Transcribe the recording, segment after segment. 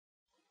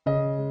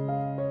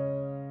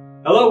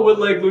Hello,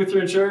 Woodlake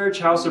Lutheran Church,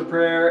 House of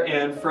Prayer,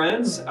 and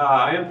friends.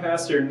 I am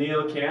Pastor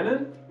Neil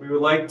Cannon. We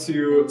would like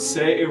to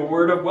say a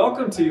word of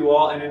welcome to you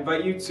all and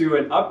invite you to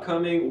an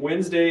upcoming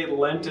Wednesday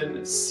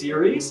Lenten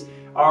series.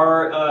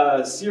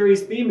 Our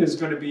series theme is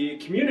going to be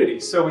community,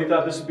 so we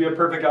thought this would be a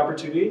perfect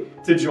opportunity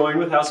to join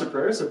with House of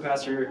Prayer. So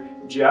Pastor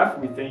Jeff,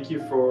 we thank you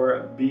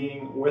for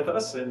being with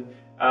us, and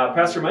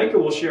Pastor Micah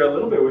will share a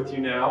little bit with you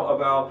now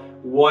about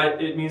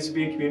what it means to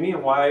be in community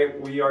and why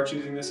we are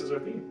choosing this as our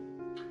theme.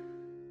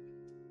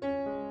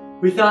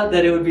 We thought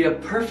that it would be a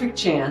perfect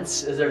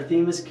chance, as our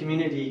theme is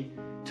community,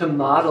 to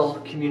model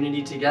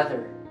community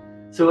together.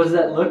 So what does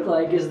that look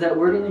like is that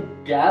we're going to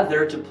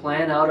gather to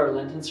plan out our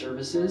Lenten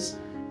services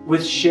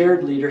with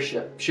shared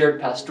leadership, shared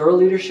pastoral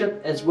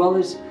leadership, as well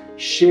as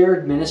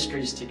shared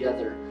ministries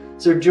together.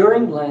 So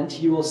during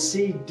Lent, you will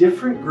see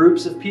different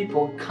groups of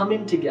people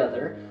coming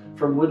together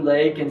from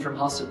Woodlake and from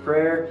House of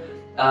Prayer,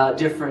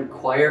 different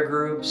choir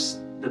groups,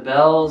 the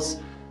bells,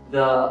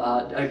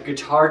 a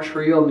guitar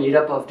trio made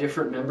up of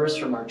different members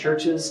from our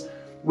churches,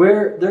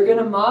 where they're going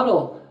to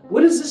model what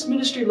does this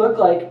ministry look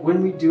like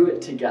when we do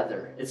it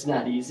together. It's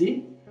not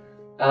easy,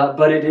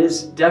 but it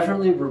is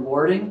definitely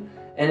rewarding,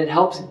 and it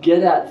helps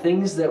get at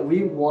things that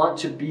we want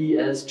to be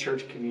as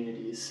church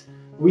communities.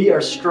 We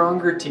are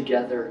stronger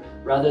together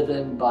rather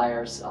than by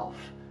ourselves.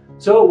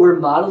 So we're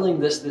modeling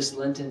this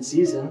Lenten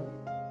season,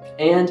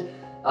 and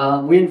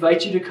we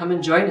invite you to come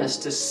and join us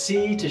to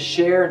see, to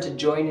share, and to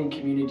join in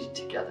community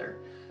together.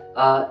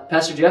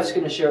 Pastor Jeff's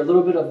going to share a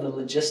little bit of the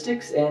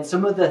logistics and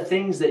some of the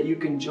things that you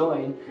can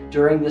join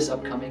during this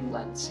upcoming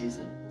Lent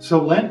season.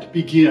 So Lent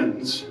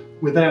begins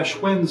with Ash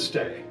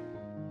Wednesday.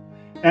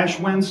 Ash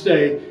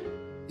Wednesday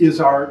is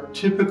our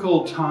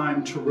typical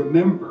time to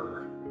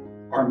remember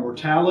our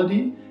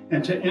mortality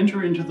and to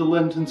enter into the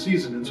Lenten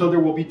season. And so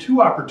there will be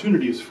two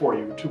opportunities for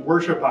you to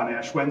worship on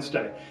Ash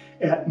Wednesday: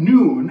 at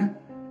noon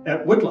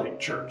at Woodlake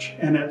Church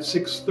and at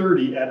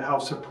 6:30 at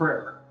House of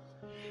Prayer.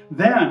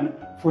 Then,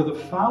 for the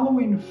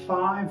following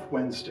 5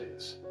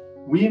 Wednesdays,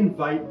 we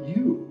invite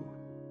you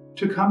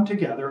to come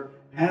together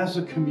as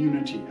a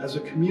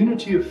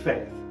community of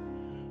faith,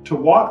 to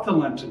walk the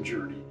Lenten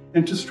journey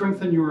and to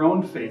strengthen your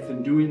own faith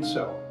in doing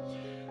so.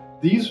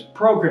 These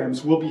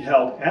programs will be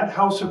held at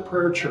House of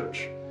Prayer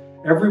Church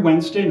every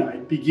Wednesday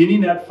night,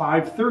 beginning at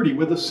 5:30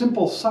 with a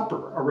simple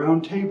supper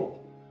around table,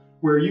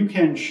 where you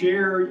can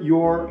share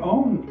your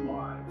own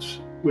lives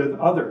with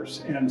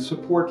others and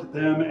support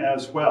them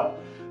as well.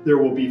 There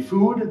will be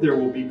food, there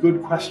will be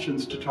good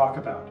questions to talk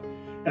about.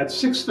 At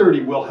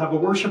 6:30, we'll have a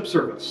worship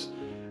service,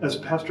 as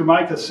Pastor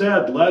Micah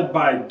said, led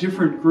by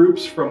different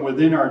groups from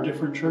within our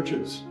different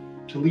churches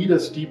to lead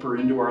us deeper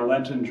into our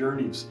Lenten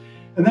journeys.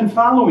 And then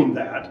following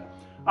that,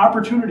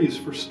 opportunities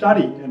for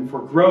study and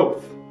for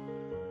growth.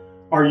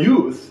 Our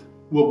youth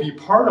will be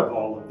part of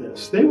all of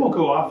this. They will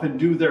go off and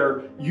do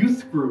their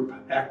youth group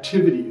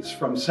activities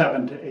from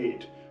 7 to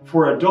 8.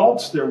 For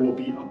adults, there will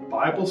be a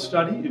Bible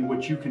study in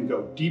which you can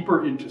go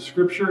deeper into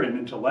Scripture and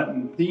into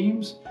Lenten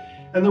themes.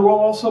 And there will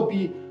also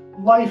be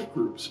life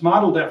groups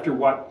modeled after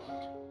what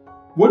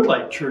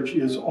Woodlake Church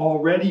is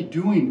already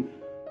doing,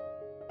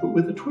 but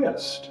with a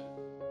twist,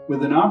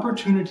 with an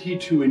opportunity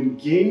to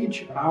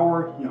engage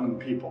our young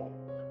people,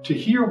 to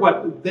hear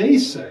what they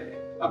say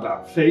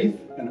about faith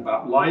and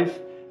about life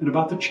and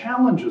about the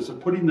challenges of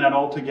putting that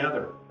all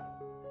together.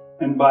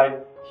 And by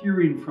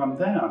hearing from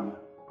them,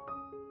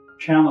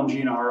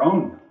 challenging our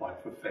own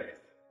life of faith.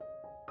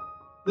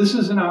 This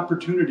is an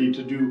opportunity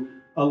to do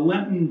a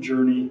Lenten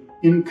journey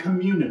in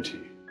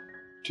community,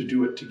 to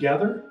do it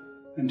together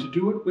and to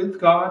do it with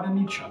God and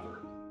each other,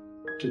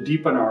 to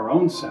deepen our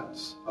own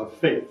sense of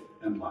faith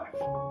and life.